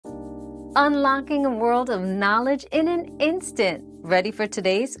unlocking a world of knowledge in an instant. Ready for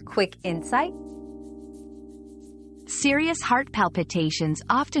today's quick insight? Serious heart palpitations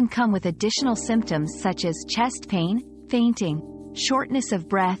often come with additional symptoms such as chest pain, fainting, shortness of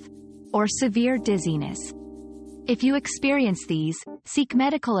breath, or severe dizziness. If you experience these, seek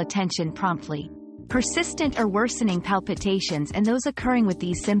medical attention promptly. Persistent or worsening palpitations and those occurring with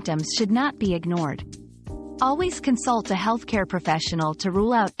these symptoms should not be ignored. Always consult a healthcare professional to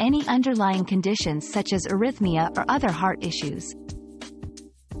rule out any underlying conditions such as arrhythmia or other heart issues.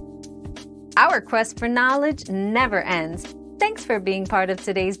 Our quest for knowledge never ends. Thanks for being part of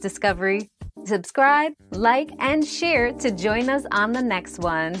today's discovery. Subscribe, like, and share to join us on the next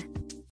one.